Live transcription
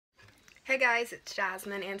Hey guys, it's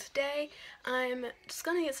Jasmine, and today I'm just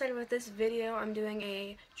gonna get started with this video. I'm doing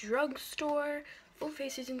a drugstore, full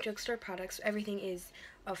face using drugstore products. Everything is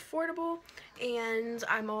affordable, and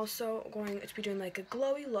I'm also going to be doing like a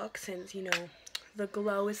glowy look since, you know, the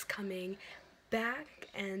glow is coming back,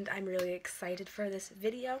 and I'm really excited for this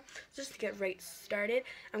video. Just to get right started,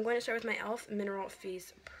 I'm going to start with my e.l.f. Mineral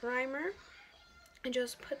Face Primer and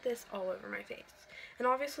just put this all over my face. And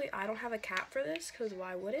obviously I don't have a cap for this because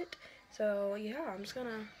why would it? So yeah, I'm just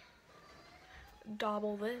gonna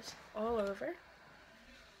dabble this all over.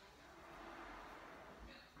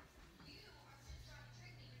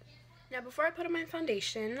 Now before I put on my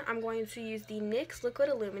foundation, I'm going to use the NYX Liquid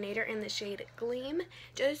Illuminator in the shade Gleam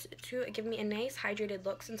just to give me a nice hydrated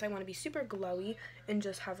look since I want to be super glowy and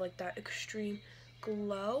just have like that extreme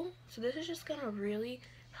glow. So this is just gonna really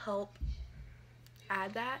help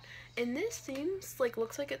add that. And this seems like,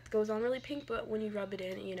 looks like it goes on really pink, but when you rub it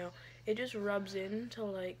in, you know, it just rubs in to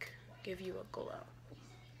like give you a glow.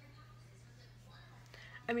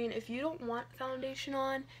 I mean, if you don't want foundation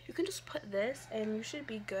on, you can just put this and you should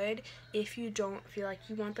be good. If you don't feel like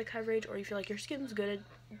you want the coverage, or you feel like your skin's good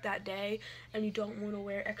that day and you don't want to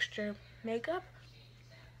wear extra makeup,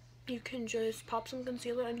 you can just pop some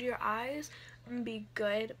concealer under your eyes and be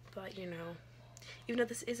good. But you know, even though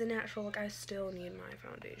this is a natural look, I still need my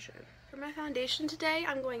foundation. For my foundation today,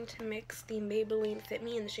 I'm going to mix the Maybelline Fit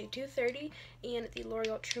Me in the shade 230 and the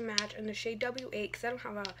L'Oreal True Match in the shade W8 because I don't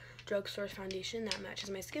have a drugstore foundation that matches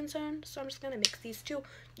my skin tone. So I'm just going to mix these two,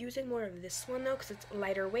 using more of this one though because it's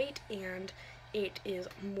lighter weight and it is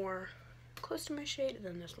more close to my shade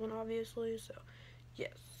than this one, obviously. So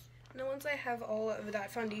yes. Now once I have all of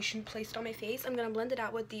that foundation placed on my face, I'm going to blend it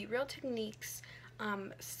out with the Real Techniques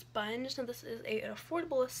sponge. Now this is an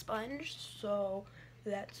affordable sponge, so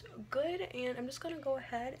that's good. And I'm just going to go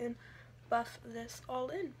ahead and buff this all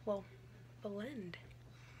in. Well, blend.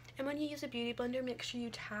 And when you use a beauty blender, make sure you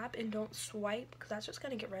tap and don't swipe because that's just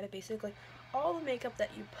going to get rid of basically all the makeup that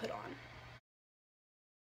you put on.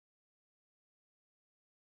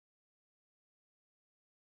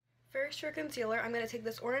 First, for concealer, I'm going to take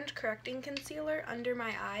this orange correcting concealer under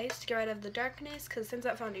my eyes to get rid of the darkness because since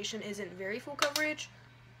that foundation isn't very full coverage,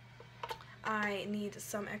 I need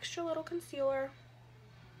some extra little concealer.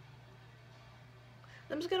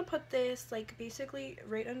 I'm just going to put this like basically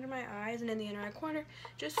right under my eyes and in the inner eye corner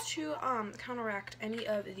just to counteract any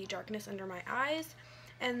of the darkness under my eyes.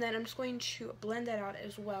 And then I'm just going to blend that out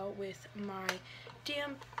as well with my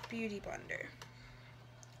damp beauty blender.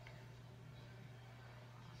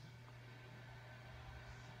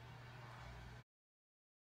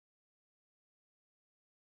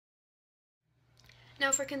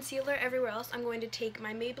 Now for concealer everywhere else, I'm going to take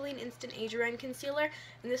my Maybelline Instant Age Rewind Concealer,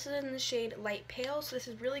 and this is in the shade Light Pale, so this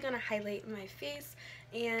is really going to highlight my face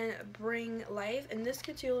and bring life, and this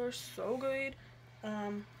concealer is so good.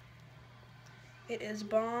 It is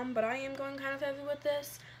bomb, but I am going kind of heavy with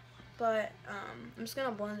this, but I'm just going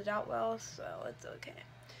to blend it out well, so it's okay.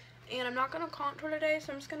 And I'm not going to contour today,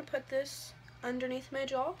 so I'm just going to put this underneath my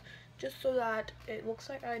jaw, just so that it looks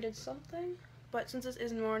like I did something, but since this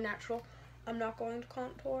is more natural, I'm not going to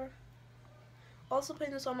contour. Also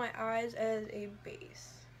putting this on my eyes as a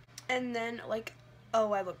base. And then, like,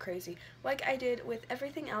 oh, I look crazy. Like I did with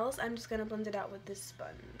everything else, I'm just going to blend it out with this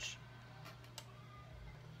sponge.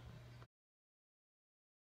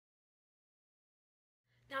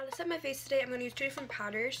 Now to set my face today, I'm going to use two different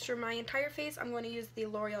powders. For my entire face, I'm going to use the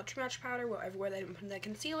L'Oreal True Match powder, well, everywhere that I put that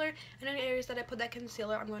concealer. And in areas that I put that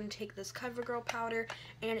concealer, I'm going to take this CoverGirl powder,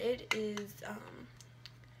 and it is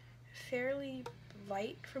fairly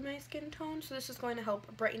light for my skin tone, so this is going to help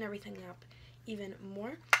brighten everything up even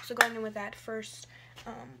more. So going in with that first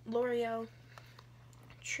L'Oreal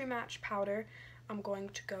True Match powder, I'm going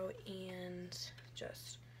to go and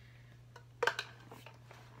just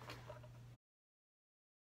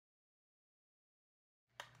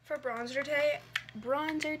for bronzer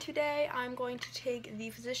today, I'm going to take the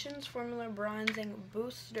Physicians Formula Bronzing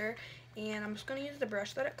Booster, and I'm just going to use the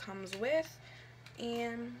brush that it comes with,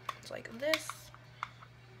 and it's like this.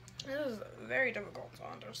 This is very difficult to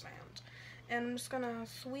understand. And I'm just going to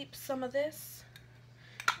sweep some of this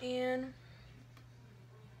and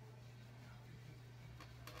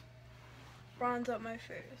bronze up my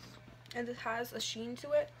face. And this has a sheen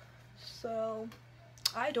to it, so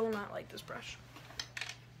I do not like this brush.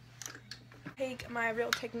 Take my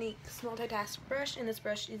Real Techniques multitask brush, and this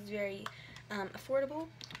brush is very affordable,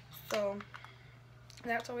 so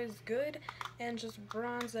that's always good, and just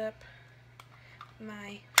bronze up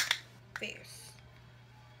my face.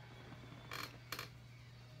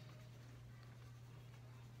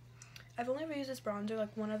 I've only ever used this bronzer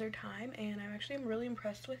like one other time, and I'm really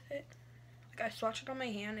impressed with it. Like, I swatched it on my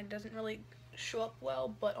hand, it doesn't really show up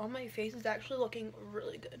well, but on my face it's actually looking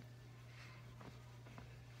really good.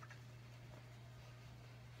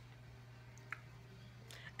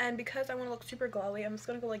 And because I want to look super glowy, I'm just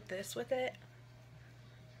going to go like this with it.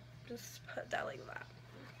 Just put that like that.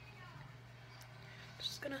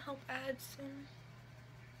 Just going to help add some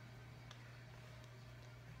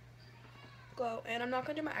glow. And I'm not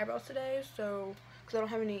going to do my eyebrows today, so because I don't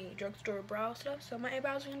have any drugstore brow stuff, so my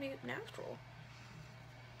eyebrows are going to be natural.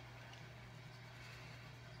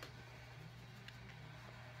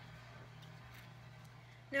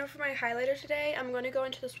 Now for my highlighter today, I'm going to go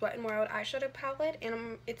into this Wet n Wild eyeshadow palette,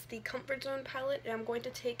 and it's the Comfort Zone palette, and I'm going to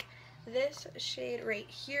take this shade right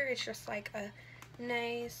here. It's just like a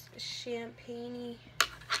nice champagne-y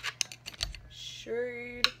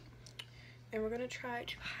shade, and we're going to try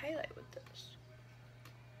to highlight with this.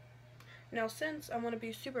 Now since I want to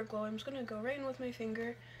be super glowy, I'm just going to go right in with my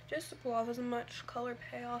finger just to pull off as much color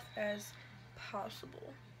payoff as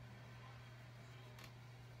possible.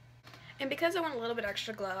 And because I want a little bit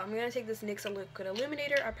extra glow, I'm going to take this NYX Liquid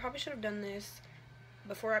Illuminator. I probably should have done this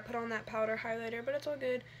before I put on that powder highlighter, but it's all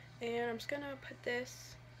good. And I'm just going to put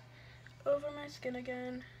this over my skin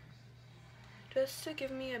again, just to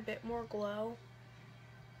give me a bit more glow.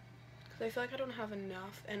 Because I feel like I don't have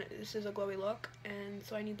enough, and this is a glowy look, and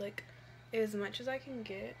so I need like as much as I can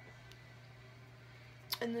get.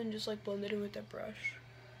 And then just like blend it in with the brush.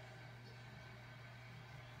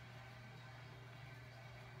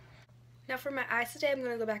 Now for my eyes today, I'm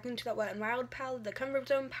going to go back into that Wet n Wild palette, the Comfort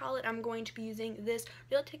Zone palette. I'm going to be using this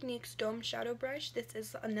Real Techniques Dome Shadow Brush. This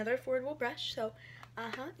is another affordable brush, so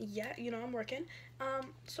yeah, you know I'm working.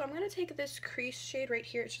 So I'm going to take this crease shade right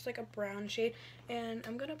here. It's just like a brown shade, and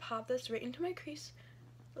I'm going to pop this right into my crease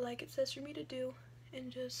like it says for me to do, and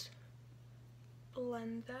just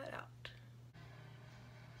blend that out.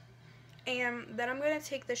 And then I'm going to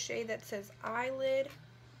take the shade that says Eyelid.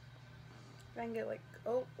 If I can get like,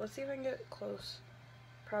 oh, let's see if I can get close.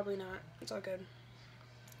 Probably not. It's all good.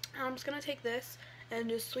 I'm just going to take this and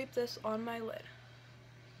just sweep this on my lid.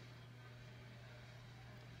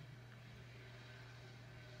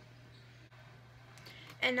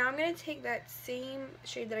 And now I'm going to take that same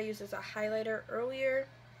shade that I used as a highlighter earlier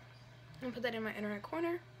and put that in my inner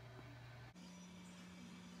corner.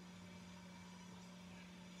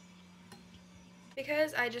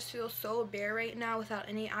 Because I just feel so bare right now without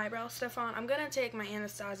any eyebrow stuff on, I'm going to take my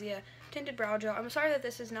Anastasia Tinted Brow Gel. I'm sorry that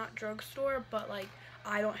this is not drugstore, but like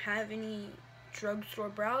I don't have any drugstore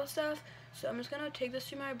brow stuff. So I'm just going to take this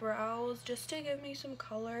to my brows just to give me some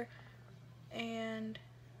color and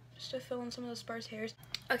just to fill in some of the sparse hairs.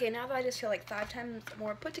 Okay, now that I just feel like 5 times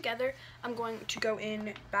more put together, I'm going to go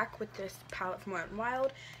in back with this palette from Wet n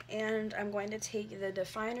Wild, and I'm going to take the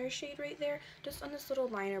definer shade right there, just on this little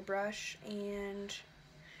liner brush, and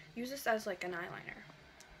use this as like an eyeliner.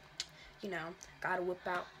 You know, gotta whip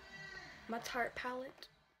out my Tarte palette.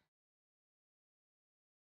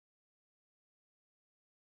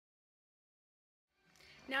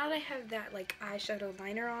 Now that I have that like eyeshadow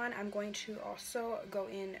liner on, I'm going to also go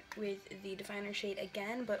in with the definer shade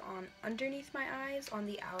again, but on underneath my eyes on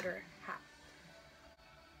the outer half.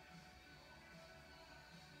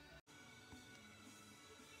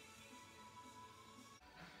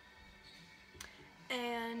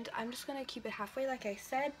 And I'm just going to keep it halfway like I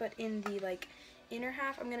said, but in the like inner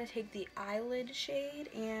half, I'm going to take the eyelid shade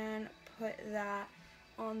and put that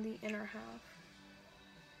on the inner half.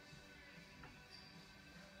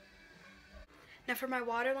 Now for my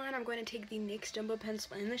waterline, I'm going to take the NYX Jumbo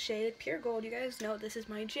Pencil in the shade Pure Gold. You guys know this is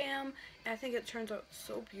my jam, and I think it turns out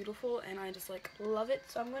so beautiful, and I just like love it.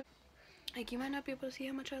 So I'm going to, like, you might not be able to see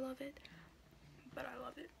how much I love it, but I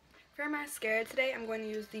love it. For mascara today, I'm going to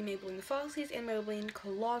use the Maybelline Falsies and Maybelline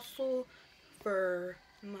Colossal for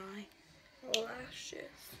my lashes.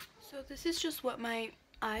 So this is just what my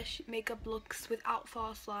makeup looks without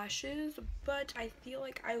false lashes, but I feel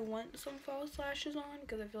like I want some false lashes on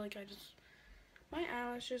because I feel like my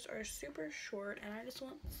eyelashes are super short and I just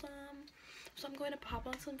want some. So I'm going to pop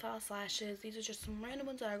on some false lashes. These are just some random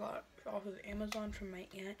ones that I got off of Amazon from my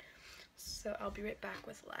aunt. So I'll be right back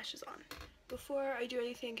with lashes on. Before I do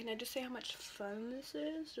anything, can I just say how much fun this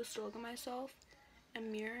is? Just to look at myself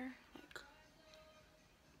and mirror. Like,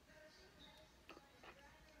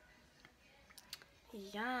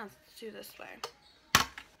 yeah, let's do this way.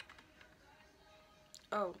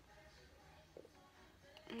 Oh.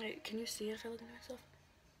 Wait, can you see it if I look at myself?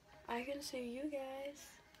 I can see you guys.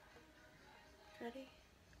 Ready?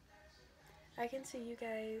 I can see you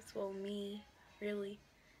guys. Well, me. Really.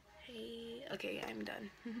 Hey. Okay, I'm done.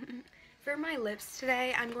 For my lips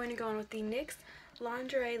today, I'm going to go on with the NYX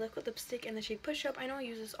Lingerie Liquid Lipstick in the shade Push Up. I know I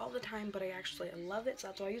use this all the time, but I actually love it, so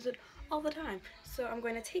that's why I use it all the time. So I'm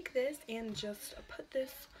going to take this and just put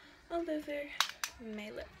this all over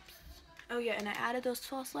my lips. Oh yeah, and I added those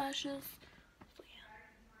false lashes. So yeah.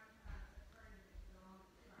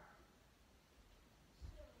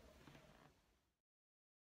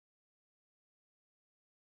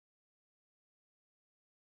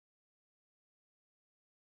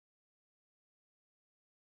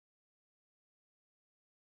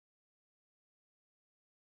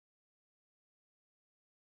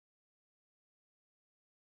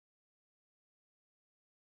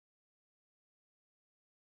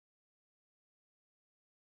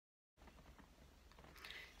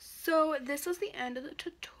 So this is the end of the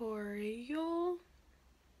tutorial.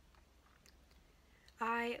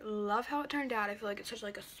 I love how it turned out. I feel like it's such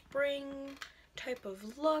like a spring type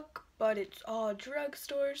of look, but it's all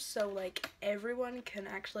drugstore, so like everyone can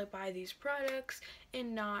actually buy these products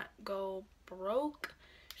and not go broke.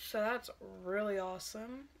 So that's really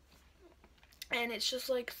awesome. And it's just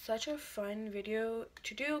like such a fun video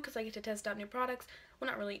to do because I get to test out new products. Well,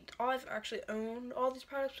 not really. I've actually owned all these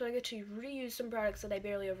products, but I get to reuse some products that I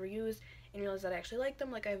barely ever use and realize that I actually like them.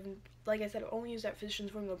 Like I said, I've only used that Physicians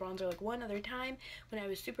Formula bronzer like one other time when I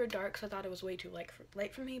was super dark, so I thought it was way too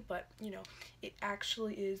light for me. But you know, it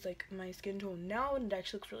actually is like my skin tone now, and it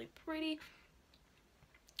actually looks really pretty.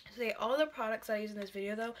 So yeah, all the products that I use in this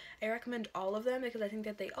video though, I recommend all of them because I think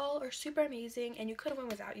that they all are super amazing, and you could have went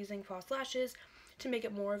without using false lashes to make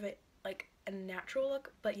it more of a natural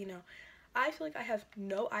look, but you know, I feel like I have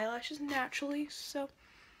no eyelashes naturally, so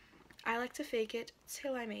I like to fake it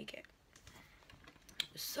till I make it.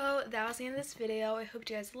 So that was the end of this video. I hope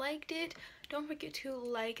you guys liked it. Don't forget to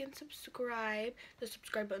like and subscribe. The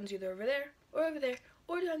subscribe button's either over there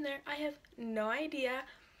or down there. I have no idea.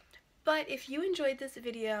 But if you enjoyed this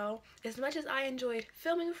video as much as I enjoyed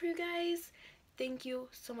filming for you guys, thank you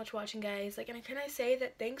so much for watching, guys. Like, and can I say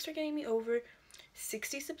that thanks for getting me over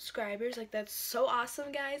 60 subscribers. Like, that's so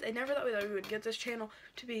awesome, guys. I never thought we would get this channel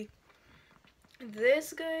to be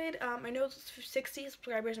this good. I know 60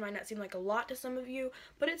 subscribers might not seem like a lot to some of you,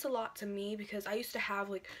 but it's a lot to me because I used to have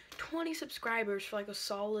like 20 subscribers for like a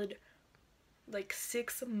solid like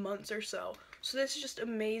 6 months or so. So this is just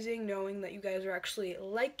amazing knowing that you guys are actually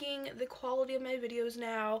liking the quality of my videos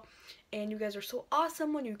now, and you guys are so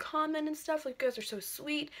awesome when you comment and stuff. Like, you guys are so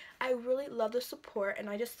sweet. I really love the support, and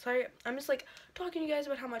I'm just like talking to you guys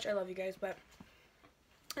about how much I love you guys, but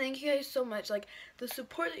thank you guys so much. Like, the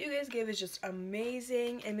support that you guys give is just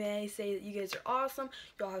amazing, and may I say that you guys are awesome.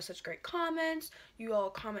 You all have such great comments. You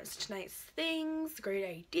all comment such nice things, great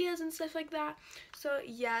ideas and stuff like that. So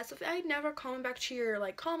yeah, so if I never comment back to your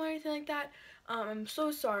like comment or anything like that, I'm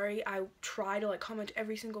so sorry. I try to like comment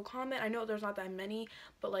every single comment. I know there's not that many,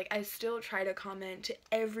 but like I still try to comment to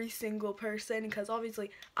every single person because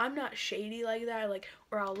obviously I'm not shady like that, like,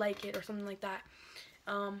 or I'll like it or something like that.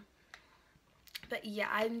 But yeah,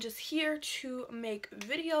 I'm just here to make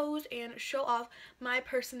videos and show off my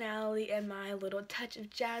personality and my little touch of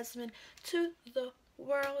Jasmine to the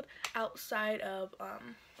world outside of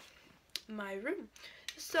my room.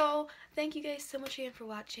 So thank you guys so much again for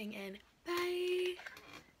watching, and bye.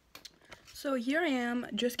 So here I am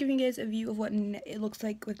just giving you guys a view of what it looks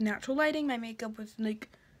like with natural lighting. My makeup with like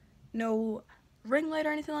no ring light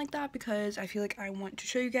or anything like that because I feel like I want to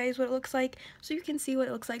show you guys what it looks like so you can see what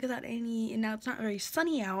it looks like without any. And now it's not very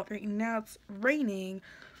sunny out right now, it's raining.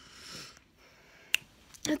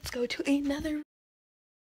 Let's go to another.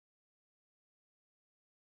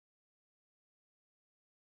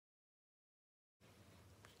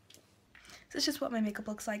 This is just what my makeup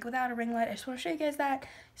looks like without a ring light. I just want to show you guys that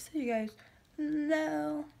so you guys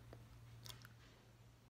know.